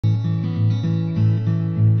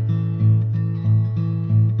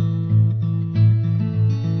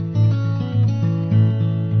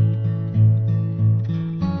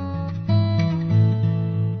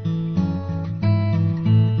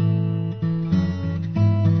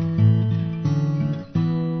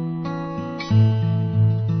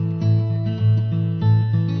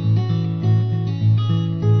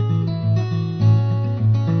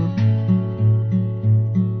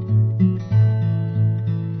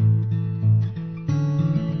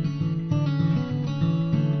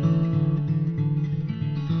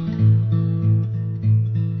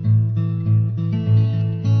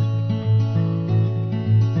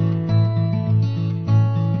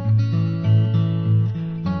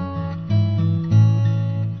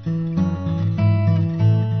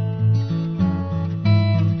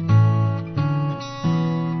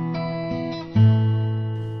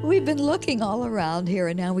looking all around here,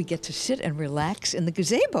 and now we get to sit and relax in the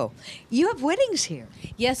gazebo. You have weddings here.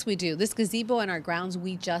 Yes, we do. This gazebo and our grounds,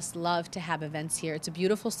 we just love to have events here. It's a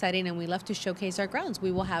beautiful setting, and we love to showcase our grounds.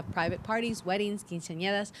 We will have private parties, weddings,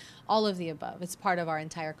 quinceañeras, all of the above. It's part of our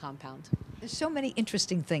entire compound. There's so many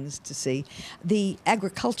interesting things to see. The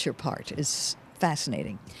agriculture part is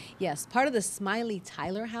fascinating. Yes, part of the Smiley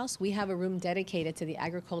Tyler House, we have a room dedicated to the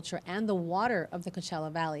agriculture and the water of the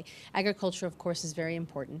Coachella Valley. Agriculture, of course, is very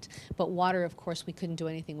important, but water, of course, we couldn't do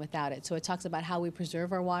anything without it. So it talks about how we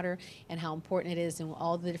preserve our water and how important it is and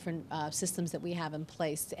all the different systems that we have in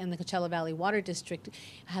place. And the Coachella Valley Water District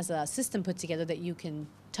has a system put together that you can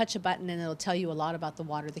touch a button and it'll tell you a lot about the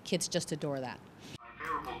water. The kids just adore that.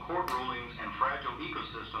 Unfavorable court rulings and fragile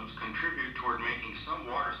ecosystems contribute toward making some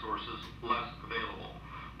water sources less available.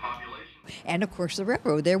 Population. And of course the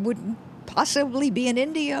railroad. There wouldn't possibly be an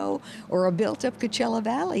Indio or a built-up Coachella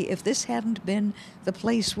Valley if this hadn't been the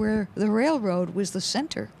place where the railroad was the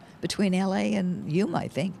center between LA and Yuma, I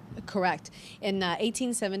think. Correct. In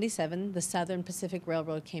 1877, the Southern Pacific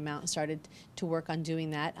Railroad came out and started to work on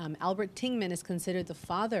doing that. Albert Tingman is considered the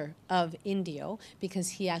father of Indio because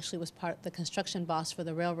he actually was part of the construction boss for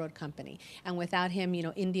the railroad company. And without him, you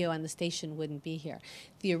know, Indio and the station wouldn't be here.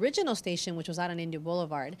 The original station, which was out on Indio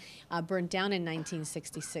Boulevard, burned down in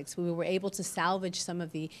 1966. We were able to salvage some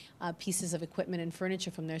of the pieces of equipment and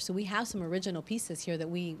furniture from there. So we have some original pieces here that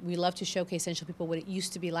we love to showcase and show people what it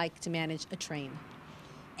used to be like to manage a train.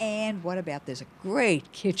 And what about, there's a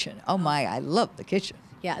great kitchen. Oh my, I love the kitchen.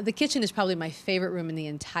 Yeah, the kitchen is probably my favorite room in the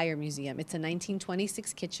entire museum. It's a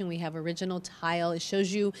 1926 kitchen. We have original tile. It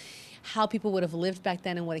shows you how people would have lived back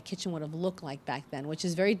then and what a kitchen would have looked like back then, which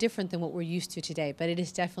is very different than what we're used to today. But it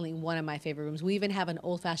is definitely one of my favorite rooms. We even have an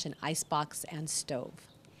old-fashioned icebox and stove.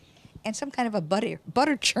 And some kind of a butter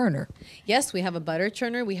churner. Yes, we have a butter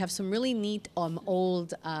churner. We have some really neat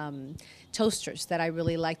old toasters that I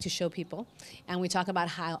really like to show people. And we talk about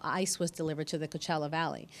how ice was delivered to the Coachella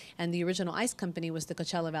Valley. And the original ice company was the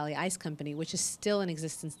Coachella Valley Ice Company, which is still in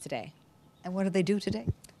existence today. And what do they do today?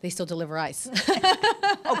 They still deliver ice.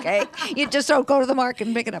 Okay, you just don't go to the market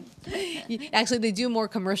and pick it up. Actually, they do more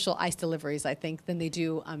commercial ice deliveries, I think, than they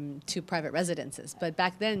do to private residences. But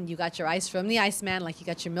back then, you got your ice from the iceman like you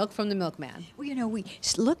got your milk from the milkman. Well, you know, we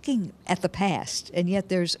looking at the past, and yet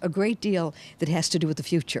there's a great deal that has to do with the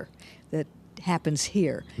future that happens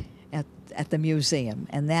here at the museum.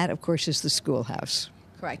 And that, of course, is the schoolhouse.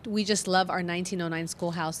 Correct. We just love our 1909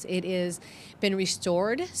 schoolhouse. It is been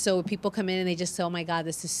restored, so people come in and they just say, oh my God,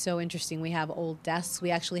 this is so interesting. We have old desks.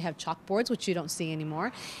 We actually have chalkboards, which you don't see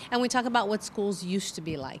anymore. And we talk about what schools used to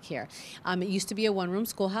be like here. It used to be a one-room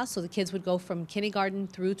schoolhouse, so the kids would go from kindergarten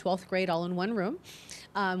through 12th grade all in one room.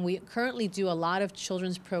 We currently do a lot of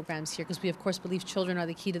children's programs here because we, of course, believe children are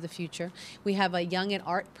the key to the future. We have a Young at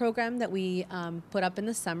Art program that we put up in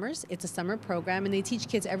the summers. It's a summer program, and they teach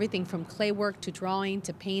kids everything from clay work to drawing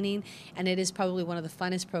to painting, and it is probably one of the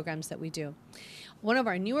funnest programs that we do. One of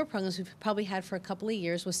our newer programs we've probably had for a couple of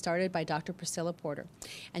years was started by Dr. Priscilla Porter,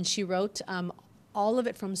 and she wrote all of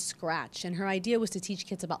it from scratch. And her idea was to teach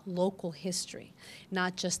kids about local history,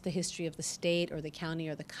 not just the history of the state or the county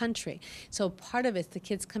or the country. So part of it, the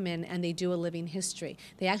kids come in and they do a living history.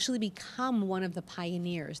 They actually become one of the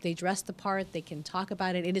pioneers. They dress the part, they can talk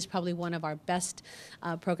about it. It is probably one of our best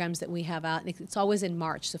programs that we have out. And it's always in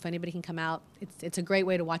March, so if anybody can come out, it's a great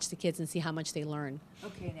way to watch the kids and see how much they learn.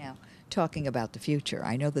 Okay, now, talking about the future,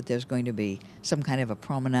 I know that there's going to be some kind of a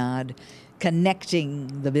promenade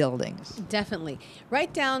connecting the buildings. Definitely.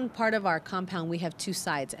 Right down part of our compound, we have two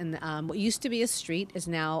sides, and what used to be a street is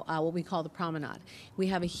now what we call the promenade. We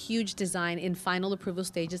have a huge design in final approval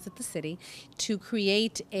stages at the city to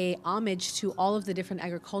create a homage to all of the different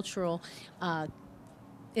agricultural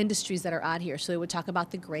industries that are out here. So it would talk about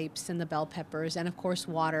the grapes and the bell peppers and, of course,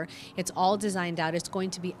 water. It's all designed out. It's going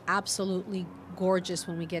to be absolutely gorgeous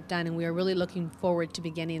when we get done, and we are really looking forward to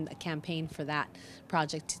beginning a campaign for that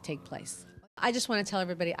project to take place. I just want to tell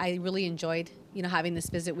everybody I really enjoyed, having this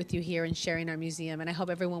visit with you here and sharing our museum, and I hope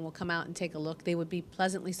everyone will come out and take a look. They would be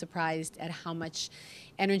pleasantly surprised at how much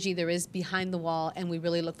energy there is behind the wall, and we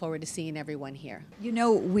really look forward to seeing everyone here. You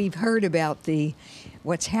know, we've heard about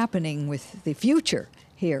what's happening with the future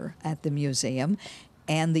here at the museum,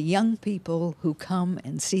 and the young people who come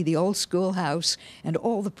and see the old schoolhouse and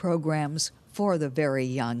all the programs for the very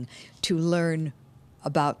young to learn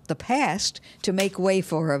about the past to make way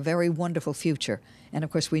for a very wonderful future. And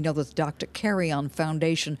of course, we know that the Dr. Carreon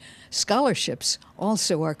Foundation scholarships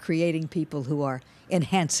also are creating people who are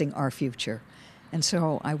enhancing our future. And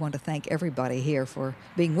so I want to thank everybody here for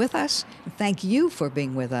being with us. Thank you for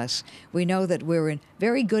being with us. We know that we're in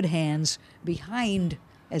very good hands behind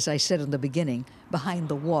as I said in the beginning, behind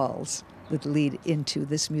the walls that lead into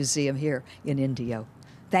this museum here in Indio.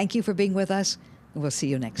 Thank you for being with us, and we'll see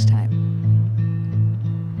you next time.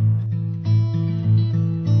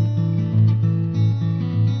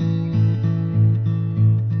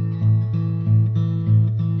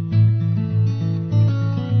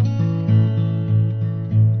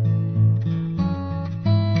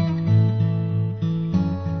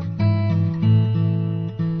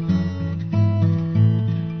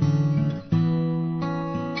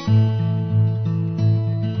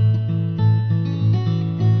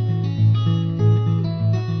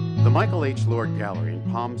 The Michael H. Lord Gallery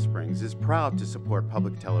in Palm Springs is proud to support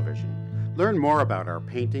public television. Learn more about our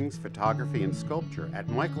paintings, photography, and sculpture at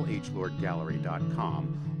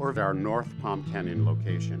michaelhlordgallery.com or at our North Palm Canyon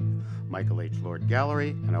location. Michael H. Lord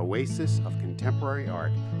Gallery, an oasis of contemporary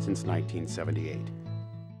art since 1978.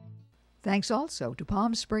 Thanks also to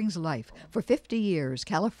Palm Springs Life for 50 years,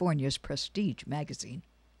 California's prestige magazine.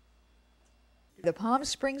 The Palm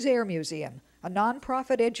Springs Air Museum, a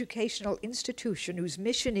nonprofit educational institution whose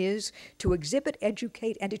mission is to exhibit,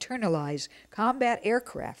 educate, and eternalize combat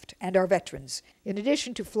aircraft and our veterans. In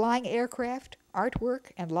addition to flying aircraft,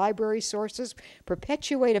 artwork, and library sources,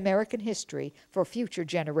 perpetuate American history for future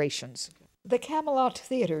generations. The Camelot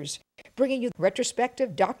Theaters, bringing you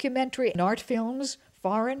retrospective, documentary, and art films,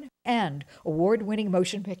 foreign, and award-winning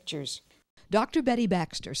motion pictures. Dr. Betty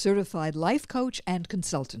Baxter, certified life coach and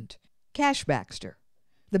consultant. Cash Baxter,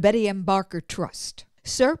 the Betty M. Barker Trust,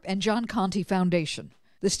 SERP and John Conte Foundation,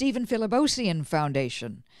 the Stephen Philibosian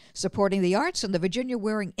Foundation, supporting the arts and the Virginia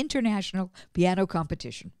Waring International Piano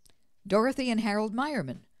Competition, Dorothy and Harold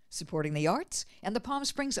Meyerman, supporting the arts and the Palm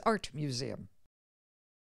Springs Art Museum.